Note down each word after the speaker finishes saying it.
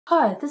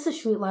Hi, this is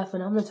Street Life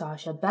and I'm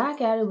Natasha,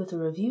 back at it with a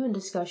review and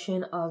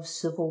discussion of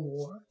Civil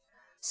War.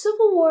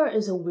 Civil War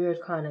is a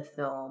weird kind of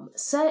film.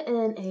 Set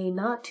in a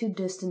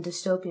not-too-distant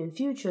dystopian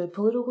future,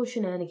 political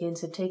shenanigans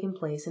have taken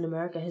place and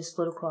America has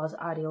split across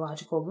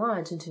ideological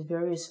lines into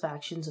various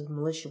factions of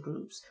militia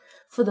groups.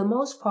 For the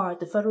most part,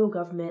 the federal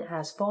government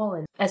has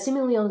fallen, as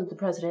seemingly only the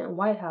President and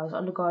White House,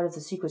 under guard of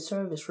the Secret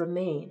Service,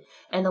 remain,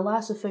 and the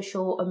last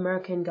official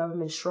American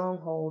government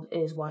stronghold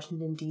is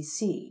Washington,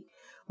 D.C.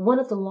 One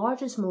of the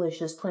largest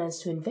militias plans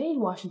to invade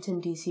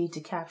Washington, D.C. to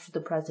capture the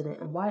President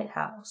and White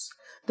House.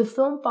 The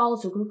film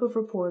follows a group of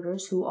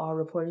reporters who are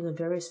reporting on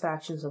various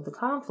factions of the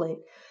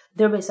conflict.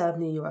 They're based out of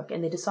New York,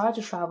 and they decide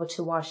to travel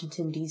to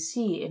Washington,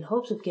 D.C. in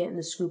hopes of getting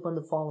the scoop on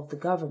the fall of the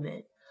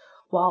government.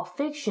 While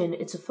fiction,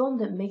 it's a film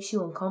that makes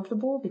you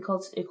uncomfortable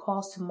because it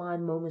calls to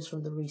mind moments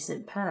from the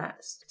recent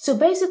past. So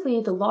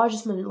basically, the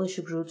largest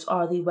militia groups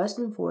are the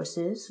Western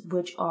Forces,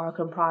 which are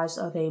comprised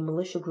of a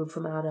militia group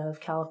from out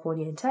of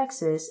California and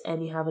Texas,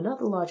 and you have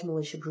another large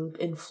militia group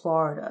in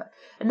Florida.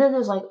 And then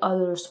there's like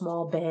other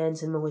small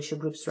bands and militia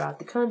groups throughout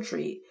the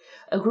country.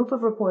 A group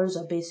of reporters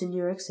are based in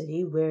New York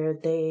City, where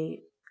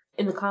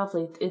in the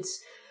conflict,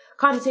 it's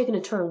kind of taken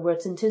a turn where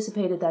it's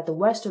anticipated that the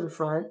Western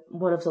Front,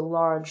 one of the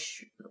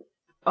large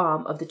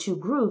of the two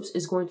groups,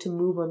 is going to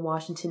move on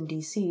Washington,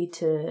 D.C.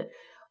 to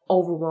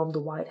overwhelm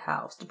the White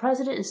House. The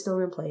president is still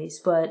in place,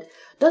 but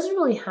doesn't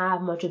really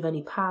have much of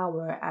any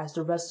power as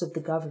the rest of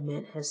the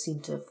government has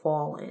seemed to have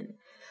fallen.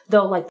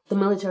 Though, the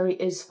military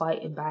is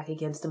fighting back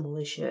against the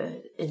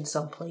militia in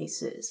some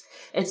places.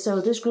 And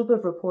so this group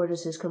of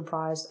reporters is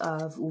comprised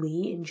of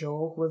Lee and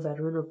Joel, who are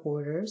veteran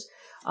reporters.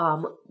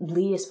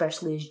 Lee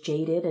especially is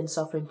jaded and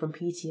suffering from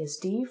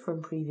PTSD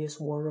from previous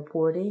war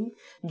reporting.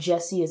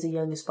 Jesse is a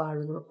young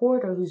aspiring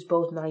reporter who's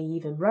both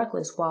naive and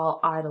reckless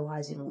while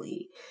idolizing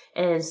Lee.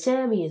 And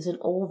Sammy is an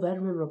old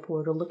veteran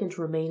reporter looking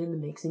to remain in the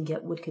mix and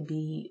get what could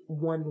be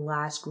one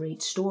last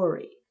great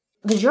story.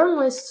 The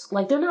journalists,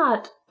 they're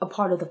not a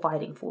part of the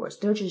fighting force.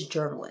 They're just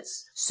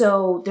journalists.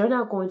 So they're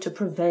not going to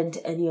prevent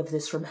any of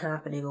this from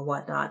happening or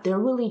whatnot. They're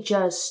really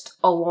just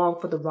along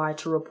for the ride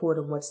to report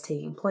on what's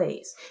taking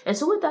place. And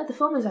so with that, the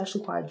film is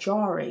actually quite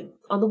jarring.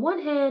 On the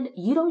one hand,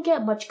 you don't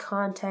get much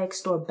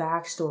context or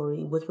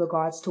backstory with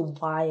regards to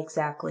why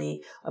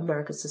exactly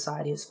American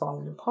society has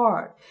fallen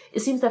apart.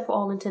 It seems that for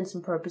all intents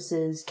and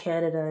purposes,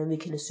 Canada and we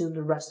can assume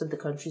the rest of the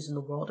countries in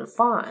the world are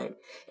fine.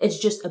 It's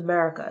just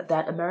America,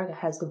 that America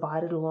has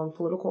divided along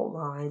political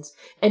lines.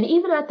 And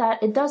even at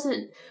that,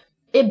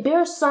 it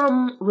bears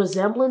some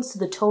resemblance to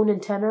the tone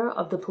and tenor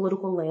of the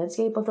political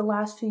landscape of the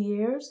last few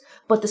years,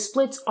 but the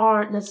splits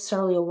aren't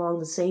necessarily along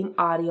the same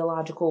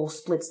ideological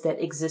splits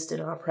that exist in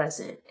our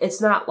present.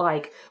 It's not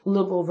like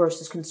liberal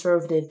versus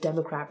conservative,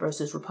 Democrat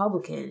versus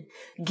Republican,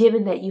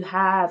 given that you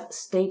have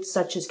states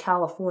such as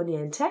California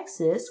and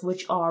Texas,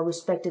 which are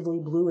respectively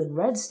blue and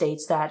red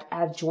states that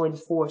have joined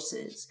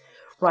forces,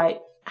 right?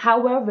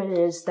 However, it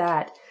is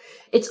that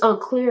it's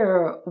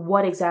unclear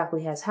what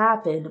exactly has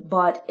happened,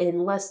 but in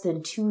less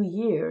than 2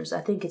 years,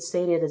 I think it's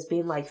stated as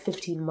being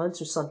 15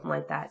 months or something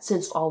like that,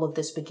 since all of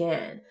this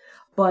began.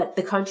 But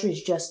the country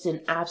is just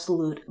in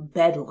absolute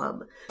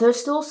bedlam. There's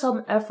still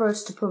some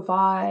efforts to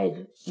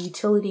provide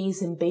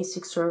utilities and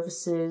basic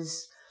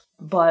services,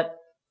 but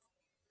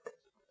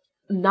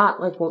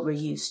not like what we're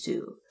used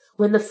to.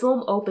 When the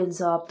film opens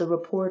up, the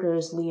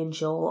reporters, Lee and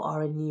Joel,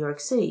 are in New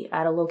York City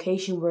at a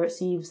location where it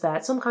seems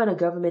that some kind of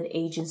government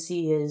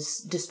agency is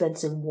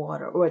dispensing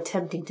water or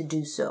attempting to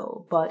do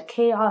so. But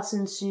chaos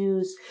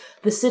ensues.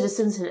 The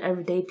citizens and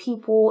everyday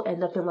people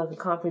end up in a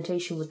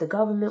confrontation with the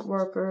government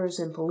workers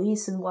and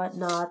police and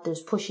whatnot.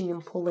 There's pushing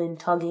and pulling,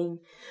 tugging,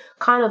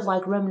 kind of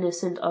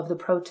reminiscent of the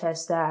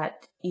protests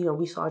that,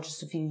 we saw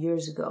just a few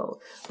years ago.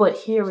 But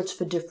here it's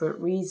for different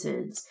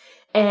reasons.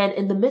 And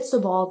in the midst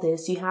of all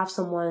this, you have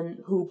someone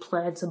who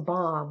plants a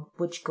bomb,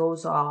 which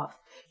goes off,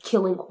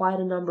 killing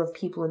quite a number of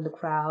people in the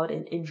crowd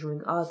and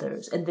injuring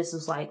others. And this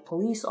is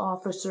police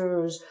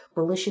officers,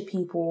 militia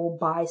people,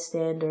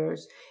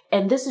 bystanders.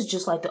 And this is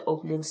just the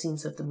opening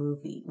scenes of the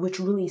movie,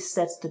 which really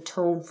sets the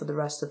tone for the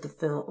rest of the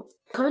film.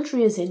 The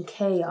country is in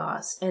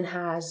chaos and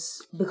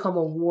has become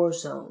a war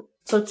zone.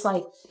 So it's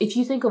if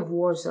you think of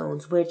war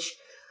zones, which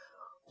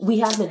we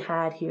haven't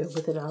had here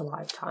within our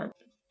lifetime.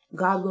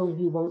 God willing,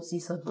 we won't see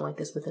something like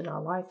this within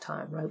our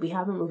lifetime, right? We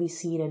haven't really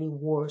seen any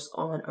wars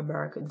on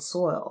American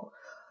soil.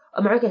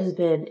 America has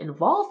been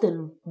involved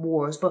in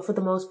wars, but for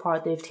the most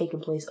part, they've taken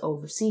place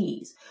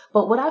overseas.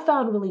 But what I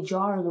found really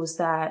jarring was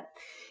that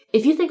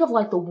if you think of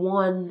the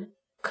one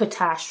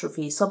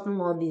catastrophe, something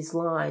along these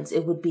lines,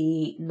 it would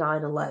be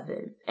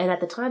 9/11. And at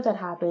the time that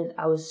happened,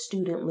 I was a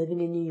student living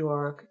in New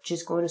York,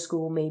 just going to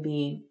school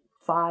maybe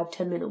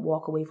 5-10 minute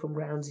walk away from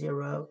Ground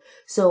Zero.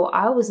 So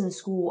I was in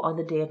school on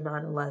the day of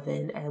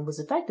 9/11 and was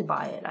affected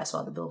by it. I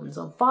saw the buildings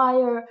on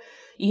fire.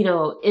 You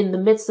know, in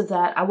the midst of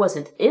that, I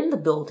wasn't in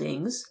the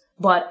buildings,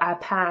 but I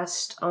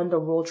passed under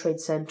World Trade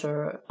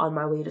Center on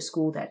my way to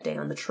school that day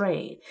on the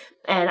train.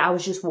 And I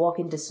was just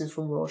walking distance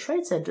from World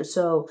Trade Center.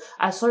 So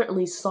I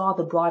certainly saw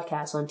the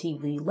broadcast on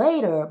TV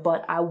later,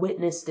 but I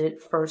witnessed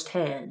it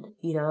firsthand,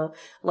 you know,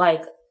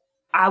 like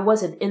I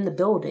wasn't in the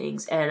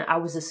buildings and I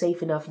was a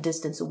safe enough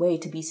distance away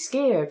to be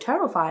scared,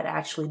 terrified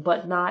actually,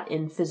 but not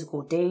in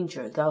physical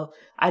danger, though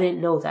I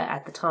didn't know that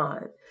at the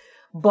time.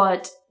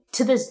 But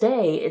to this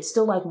day, it's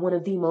still like one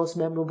of the most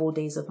memorable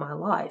days of my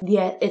life.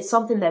 Yet it's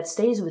something that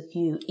stays with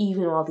you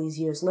even all these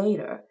years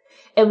later.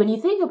 And when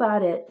you think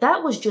about it,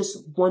 that was just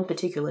one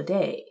particular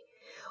day.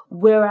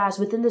 Whereas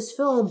within this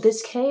film,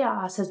 this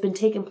chaos has been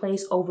taking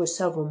place over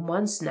several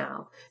months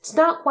now. It's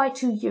not quite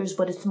 2 years,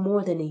 but it's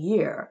more than a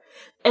year.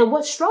 And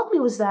what struck me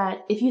was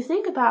that if you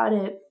think about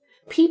it,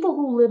 people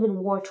who live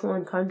in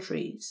war-torn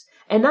countries,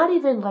 and not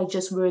even like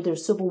just where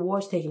there's civil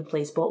wars taking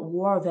place, but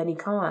war of any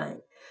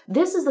kind,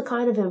 this is the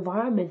kind of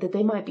environment that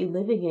they might be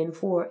living in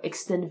for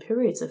extended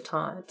periods of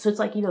time. So it's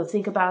like, you know,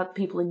 think about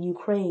people in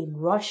Ukraine,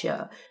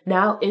 Russia,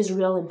 now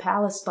Israel and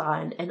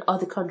Palestine and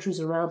other countries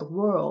around the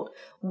world,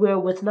 where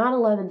with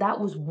 9/11, that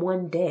was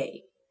one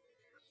day.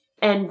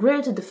 And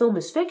granted, the film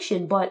is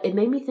fiction, but it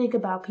made me think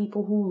about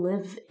people who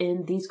live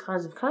in these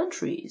kinds of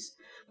countries.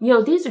 You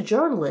know, these are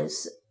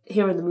journalists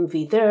here in the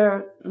movie.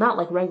 They're not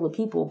like regular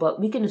people, but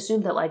we can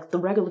assume that like the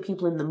regular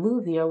people in the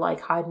movie are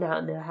like hiding out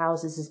in their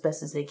houses as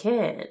best as they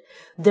can.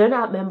 They're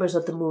not members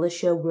of the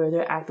militia where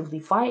they're actively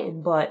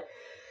fighting, but,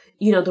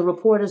 you know, the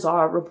reporters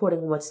are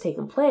reporting what's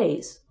taking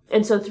place.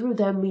 And so through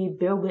them, we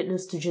bear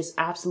witness to just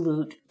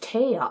absolute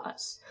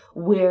chaos,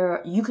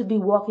 where you could be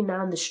walking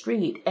down the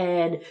street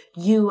and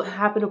you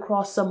happen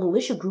across some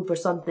militia group or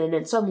something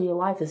and suddenly your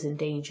life is in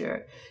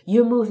danger.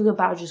 You're moving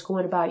about, just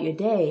going about your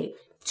day.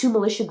 2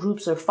 militia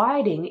groups are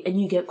fighting and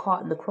you get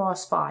caught in the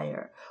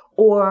crossfire.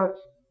 Or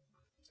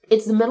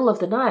it's the middle of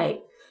the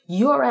night.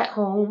 You're at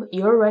home,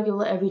 you're a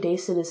regular everyday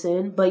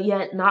citizen, but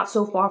yet not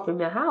so far from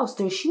your house,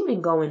 there's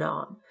shooting going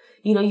on.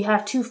 You know, you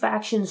have 2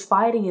 factions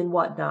fighting and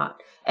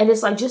whatnot. And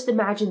it's like, just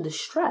imagine the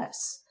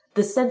stress,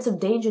 the sense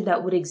of danger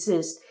that would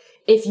exist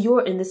if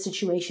you're in this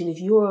situation, if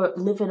you're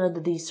living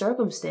under these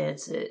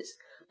circumstances.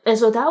 And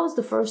so that was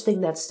the first thing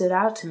that stood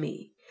out to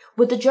me.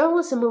 With the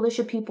journalists and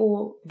militia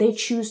people, they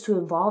choose to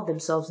involve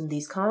themselves in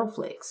these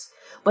conflicts.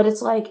 But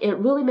it's like, it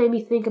really made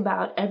me think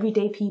about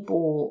everyday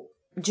people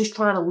just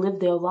trying to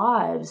live their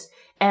lives.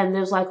 And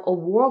there's like a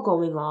war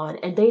going on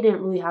and they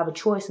didn't really have a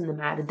choice in the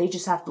matter. They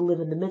just have to live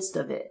in the midst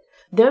of it.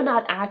 They're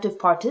not active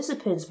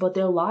participants, but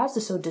their lives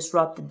are so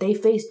disrupted. They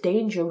face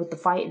danger with the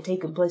fighting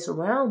taking place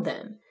around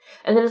them.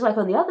 And then it's like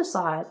on the other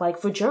side, like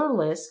for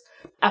journalists,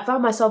 I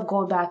found myself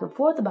going back and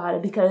forth about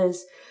it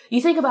because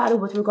you think about it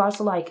with regards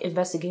to like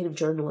investigative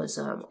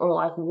journalism or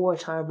like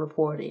wartime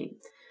reporting.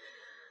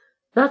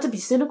 Not to be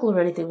cynical or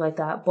anything like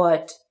that,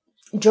 but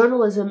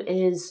journalism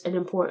is an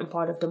important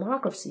part of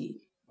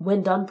democracy.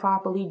 When done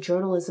properly,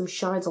 journalism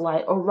shines a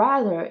light, or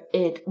rather,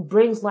 it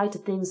brings light to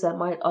things that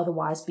might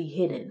otherwise be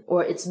hidden,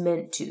 or it's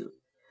meant to.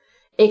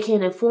 It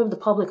can inform the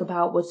public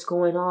about what's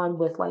going on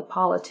with like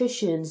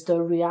politicians,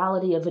 the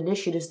reality of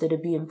initiatives that are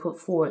being put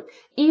forth,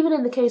 even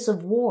in the case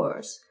of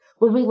wars.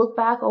 When we look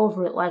back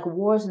over it, like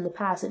wars in the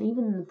past and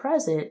even in the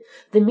present,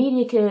 the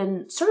media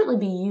can certainly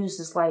be used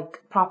as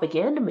like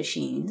propaganda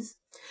machines.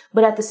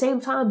 But at the same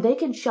time, they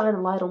can shine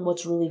a light on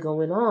what's really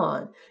going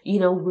on, you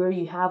know, where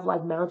you have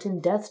like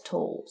mounting death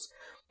tolls.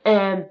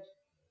 And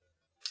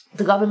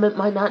the government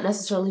might not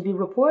necessarily be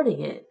reporting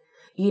it.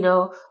 You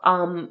know,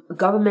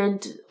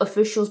 government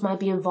officials might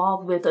be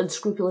involved with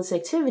unscrupulous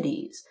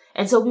activities.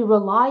 And so we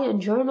rely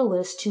on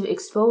journalists to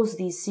expose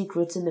these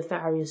secrets and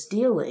nefarious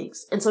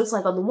dealings. And so it's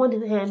like, on the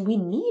one hand, we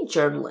need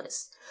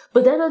journalists.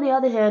 But then on the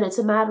other hand, it's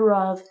a matter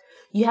of,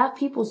 you have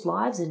people's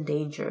lives in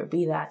danger,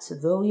 be that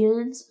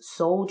civilians,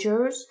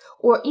 soldiers,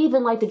 or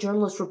even like the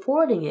journalists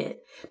reporting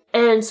it.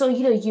 And so,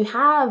 you know, you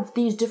have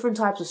these different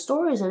types of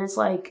stories, and it's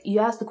like, you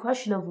ask the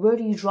question of where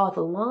do you draw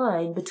the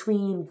line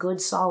between good,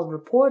 solid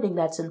reporting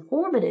that's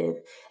informative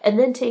and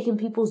then taking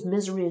people's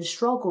misery and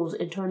struggles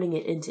and turning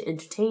it into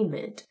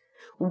entertainment?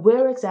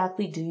 Where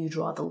exactly do you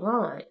draw the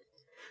line?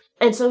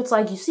 And so it's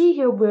like, you see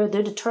here where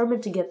they're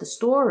determined to get the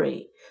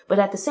story, but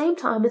at the same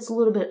time, it's a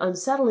little bit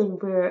unsettling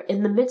where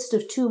in the midst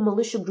of 2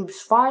 militia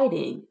groups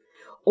fighting,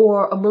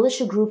 or a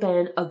militia group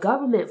and a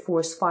government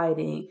force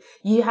fighting,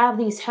 you have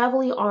these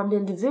heavily armed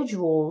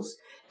individuals,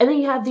 and then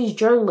you have these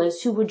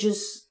journalists who were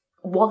just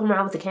walking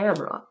around with a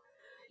camera.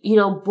 You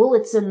know,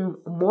 bullets and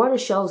mortar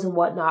shells and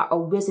whatnot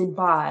are whizzing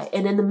by.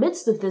 And in the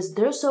midst of this,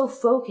 they're so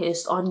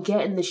focused on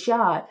getting the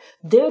shot.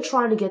 They're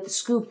trying to get the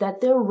scoop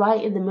that they're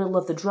right in the middle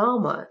of the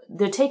drama.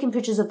 They're taking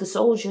pictures of the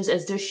soldiers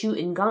as they're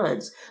shooting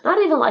guns.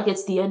 Not even like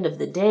it's the end of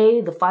the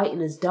day, the fighting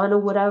is done or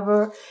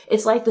whatever.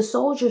 It's like the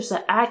soldiers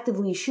are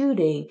actively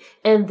shooting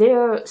and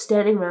they're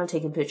standing around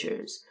taking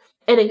pictures.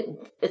 And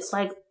it's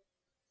like,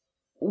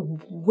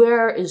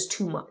 where is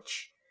too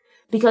much?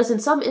 Because in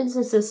some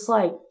instances,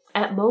 like,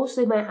 at most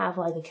they might have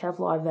like a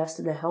Kevlar vest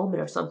and a helmet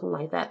or something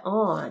like that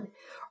on.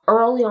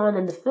 Early on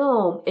in the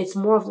film, it's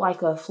more of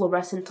like a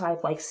fluorescent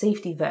type, like,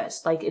 safety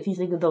vest. Like, if you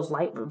think of those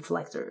light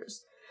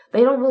reflectors,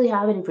 they don't really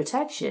have any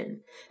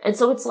protection. And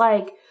so it's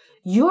like,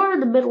 you're in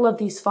the middle of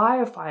these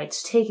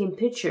firefights taking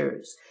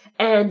pictures,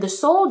 and the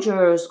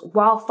soldiers,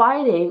 while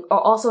fighting, are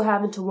also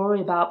having to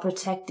worry about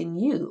protecting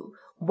you,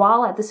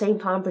 while at the same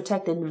time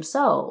protecting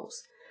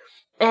themselves.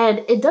 And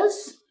it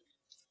does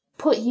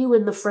put you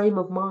in the frame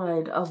of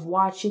mind of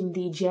watching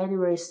the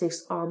January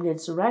 6th armed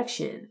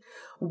insurrection,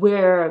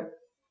 where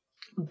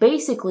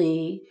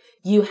basically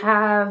you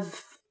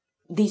have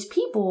these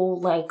people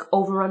like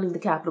overrunning the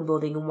Capitol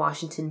building in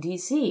Washington,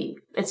 D.C.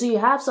 And so you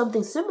have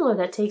something similar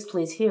that takes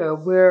place here,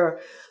 where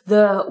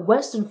the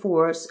Western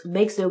force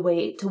makes their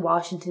way to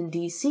Washington,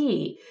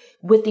 D.C.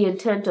 with the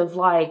intent of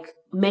like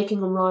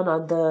making a run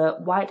on the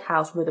White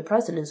House where the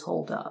president is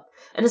holed up.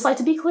 And it's like,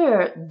 to be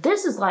clear,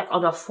 this is like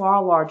on a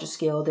far larger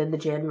scale than the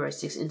January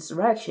 6th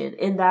insurrection,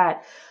 in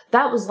that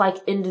that was like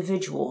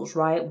individuals,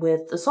 right,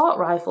 with assault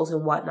rifles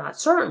and whatnot,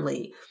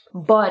 certainly.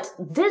 But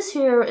this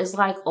here is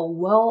like a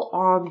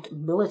well-armed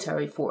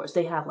military force.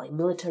 They have like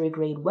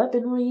military-grade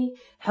weaponry,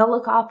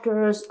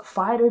 helicopters,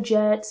 fighter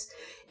jets.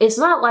 It's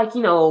not like,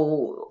 you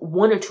know,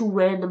 one or two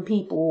random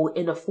people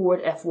in a Ford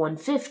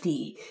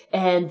F-150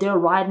 and they're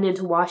riding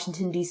into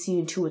Washington, D.C.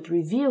 in 2 or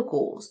 3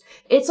 vehicles.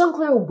 It's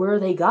unclear where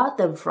they got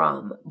them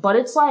from, but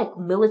it's like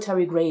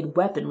military-grade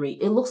weaponry.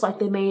 It looks like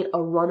they made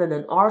a run in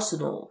an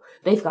arsenal.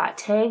 They've got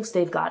tanks,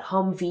 they've got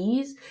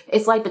Humvees.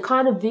 It's like the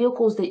kind of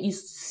vehicles that you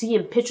see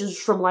in pictures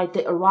from like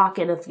the Iraq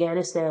and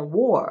Afghanistan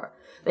war.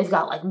 They've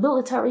got like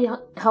military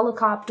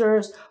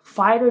helicopters,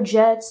 fighter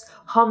jets,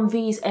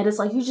 Humvees, and it's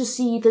like you just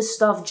see this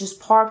stuff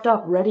just parked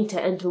up ready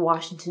to enter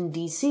Washington,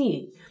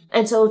 D.C.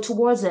 And so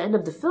towards the end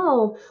of the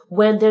film,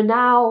 when they're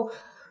now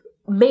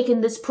making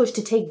this push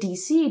to take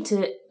D.C.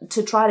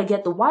 to try to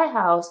get the White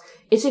House,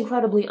 it's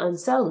incredibly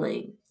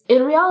unsettling.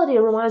 In reality,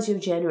 it reminds you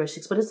of January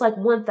 6th, but it's like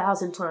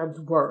 1,000 times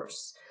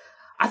worse.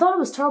 I thought it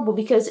was terrible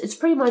because it's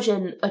pretty much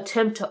an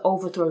attempt to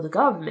overthrow the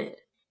government.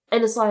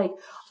 And it's like,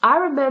 I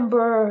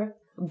remember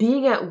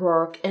being at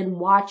work and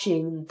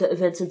watching the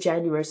events of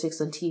January 6th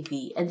on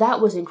TV, and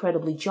that was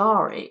incredibly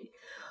jarring.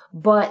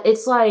 But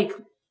it's like,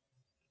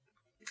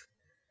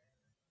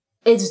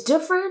 it's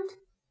different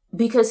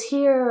because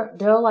here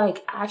they're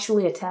like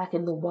actually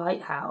attacking the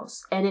White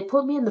House. And it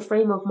put me in the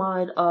frame of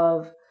mind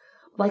of,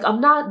 like,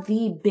 I'm not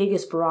the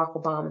biggest Barack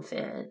Obama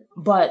fan,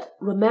 but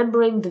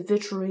remembering the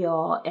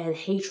vitriol and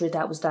hatred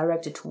that was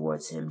directed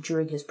towards him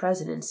during his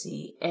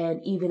presidency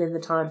and even in the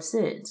time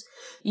since,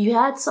 you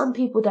had some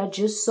people that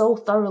just so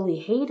thoroughly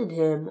hated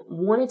him,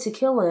 wanted to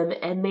kill him,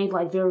 and made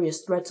like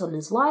various threats on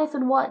his life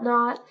and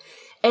whatnot.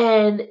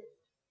 And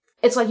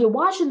it's like you're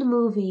watching the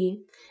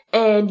movie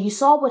and you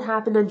saw what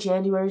happened on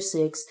January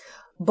 6th,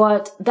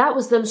 but that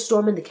was them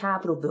storming the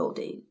Capitol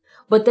building.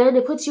 But then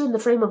it puts you in the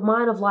frame of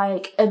mind of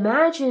like,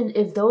 imagine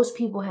if those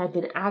people had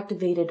been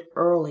activated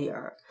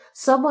earlier.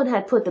 Someone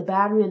had put the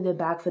battery in their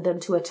back for them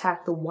to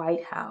attack the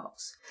White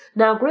House.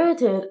 Now,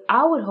 granted,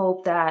 I would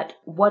hope that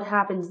what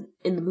happens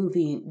in the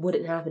movie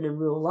wouldn't happen in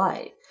real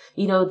life.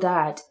 You know,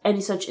 that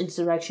any such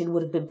insurrection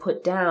would have been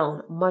put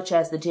down, much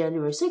as the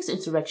January 6th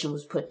insurrection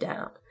was put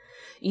down.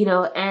 You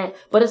know,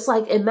 but it's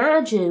like,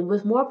 imagine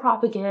with more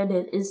propaganda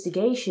and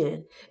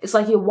instigation, it's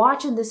like you're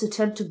watching this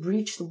attempt to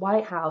breach the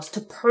White House to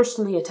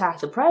personally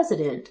attack the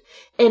president.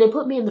 And it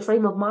put me in the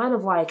frame of mind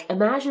of like,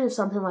 imagine if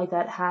something like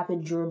that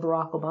happened during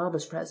Barack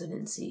Obama's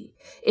presidency.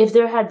 If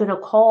there had been a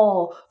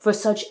call for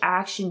such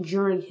action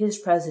during his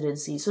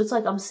presidency. So it's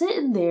like, I'm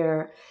sitting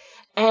there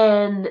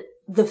and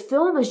the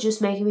film is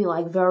just making me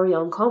like very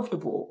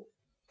uncomfortable.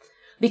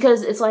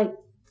 Because it's like,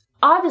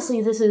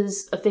 obviously this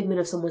is a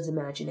figment of someone's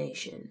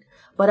imagination.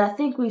 But I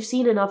think we've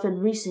seen enough in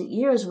recent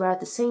years where at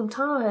the same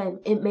time,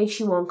 it makes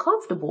you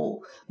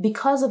uncomfortable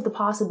because of the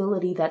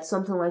possibility that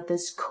something like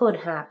this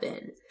could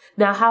happen.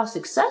 Now, how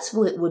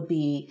successful it would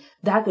be,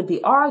 that could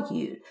be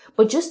argued.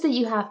 But just that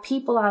you have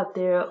people out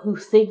there who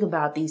think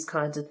about these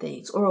kinds of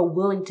things or are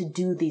willing to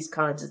do these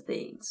kinds of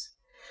things.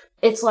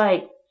 It's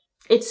like,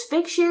 it's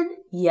fiction,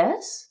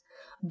 yes,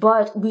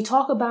 but we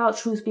talk about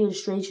truth being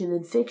stranger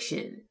than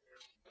fiction.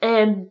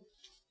 And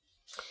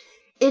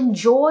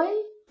enjoy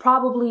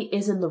probably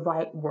isn't the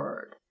right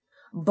word,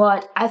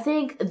 but I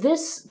think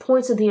this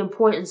points to the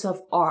importance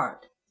of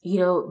art, you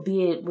know,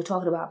 be it we're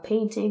talking about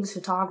paintings,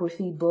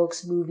 photography,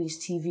 books, movies,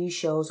 TV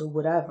shows, or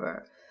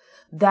whatever.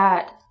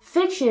 That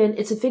fiction,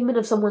 it's a figment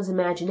of someone's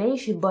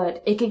imagination,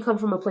 but it can come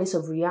from a place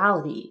of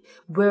reality,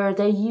 where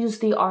they use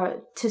the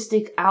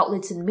artistic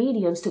outlets and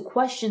mediums to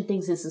question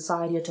things in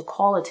society or to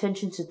call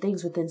attention to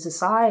things within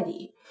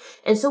society.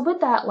 And so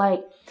with that,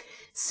 like,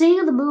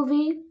 seeing the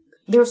movie,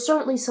 there are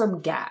certainly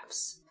some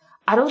gaps.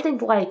 I don't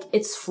think like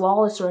it's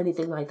flawless or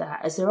anything like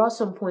that, as there are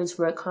some points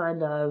where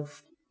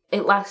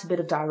it lacks a bit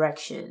of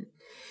direction.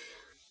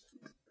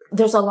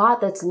 there's a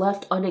lot that's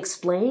left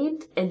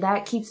unexplained, and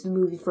that keeps the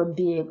movie from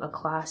being a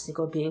classic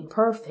or being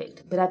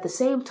perfect. But at the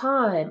same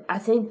time, I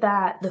think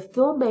that the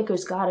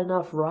filmmakers got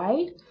enough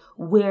right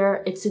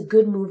where it's a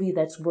good movie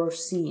that's worth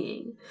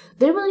seeing.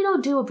 They really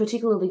don't do a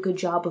particularly good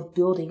job of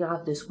building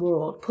out this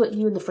world, putting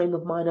you in the frame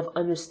of mind of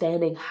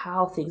understanding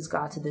how things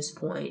got to this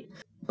point.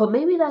 But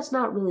maybe that's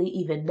not really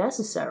even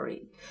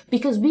necessary,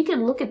 because we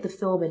can look at the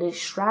film and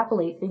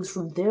extrapolate things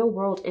from their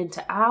world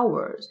into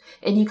ours,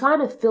 and you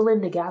kind of fill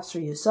in the gaps for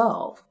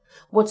yourself.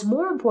 What's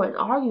more important,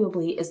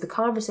 arguably, is the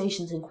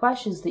conversations and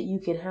questions that you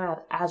can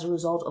have as a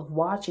result of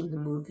watching the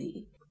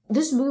movie.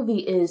 This movie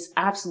is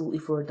absolutely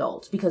for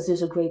adults because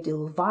there's a great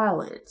deal of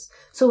violence.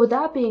 So with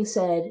that being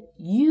said,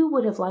 you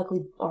would have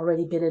likely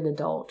already been an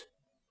adult,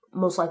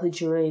 most likely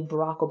during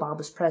Barack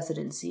Obama's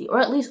presidency, or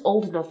at least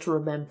old enough to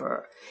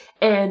remember.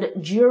 And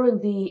during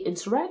the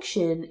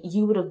insurrection,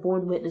 you would have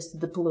borne witness to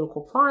the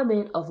political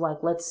climate of, like,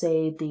 let's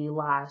say the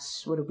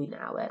last, what are we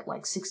now at,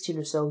 like 16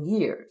 or so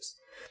years.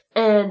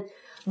 And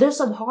there's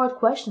some hard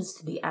questions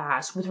to be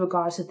asked with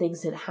regards to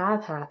things that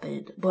have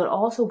happened, but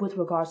also with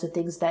regards to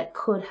things that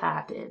could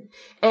happen.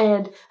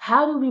 And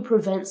how do we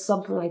prevent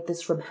something like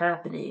this from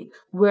happening?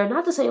 Where,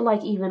 not to say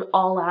like even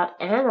all-out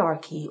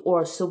anarchy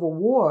or civil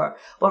war,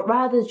 but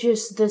rather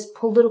just this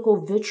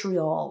political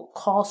vitriol,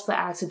 calls for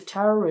acts of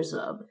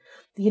terrorism,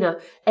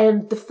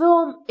 and the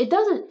film, it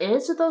doesn't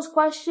answer those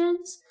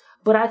questions,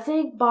 but I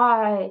think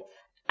by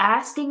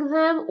asking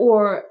them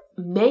or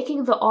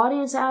making the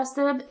audience ask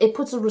them, it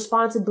puts a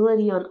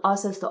responsibility on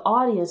us as the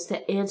audience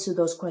to answer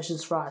those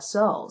questions for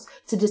ourselves,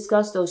 to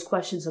discuss those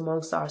questions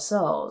amongst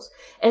ourselves.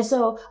 And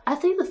so I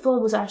think the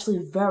film was actually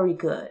very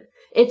good.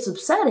 It's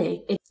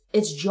upsetting.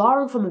 It's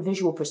jarring from a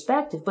visual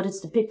perspective, but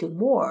it's depicting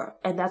war,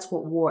 and that's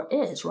what war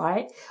is,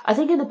 right? I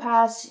think in the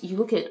past, you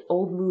look at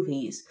old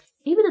movies,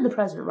 even in the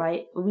present,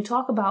 right? When we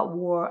talk about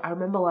war, I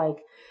remember like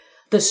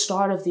the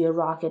start of the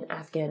Iraq and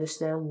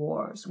Afghanistan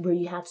wars, where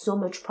you had so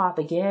much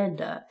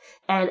propaganda,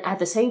 and at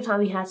the same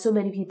time you had so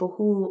many people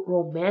who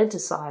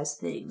romanticized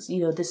things,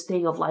 this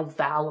thing of like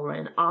valor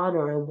and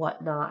honor and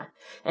whatnot.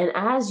 And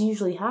as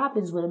usually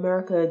happens when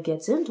America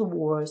gets into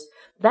wars,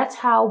 that's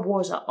how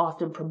wars are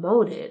often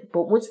promoted.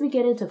 But once we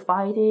get into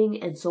fighting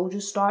and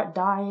soldiers start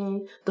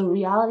dying, the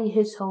reality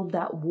hits home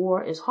that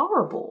war is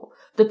horrible.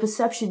 The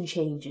perception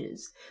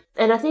changes.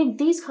 And I think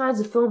these kinds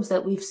of films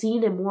that we've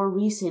seen in more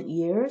recent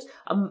years,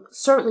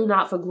 certainly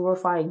not for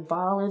glorifying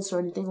violence or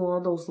anything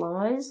along those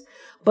lines,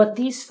 but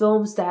these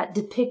films that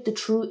depict the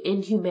true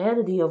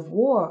inhumanity of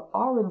war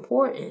are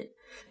important.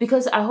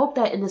 Because I hope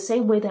that in the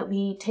same way that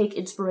we take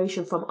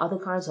inspiration from other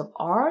kinds of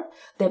art,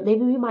 that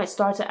maybe we might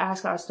start to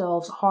ask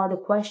ourselves harder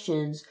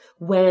questions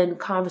when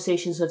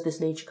conversations of this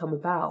nature come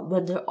about,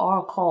 when there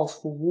are calls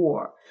for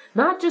war.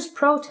 Not just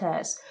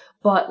protests,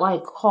 but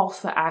like calls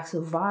for acts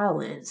of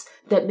violence,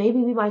 that maybe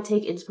we might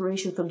take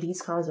inspiration from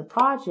these kinds of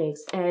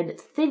projects and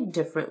think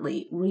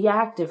differently,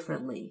 react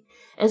differently.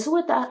 And so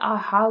with that, I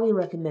highly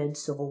recommend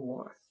Civil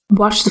War.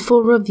 Watch the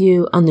full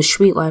review on the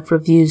Sweet Life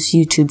Reviews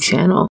YouTube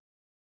channel.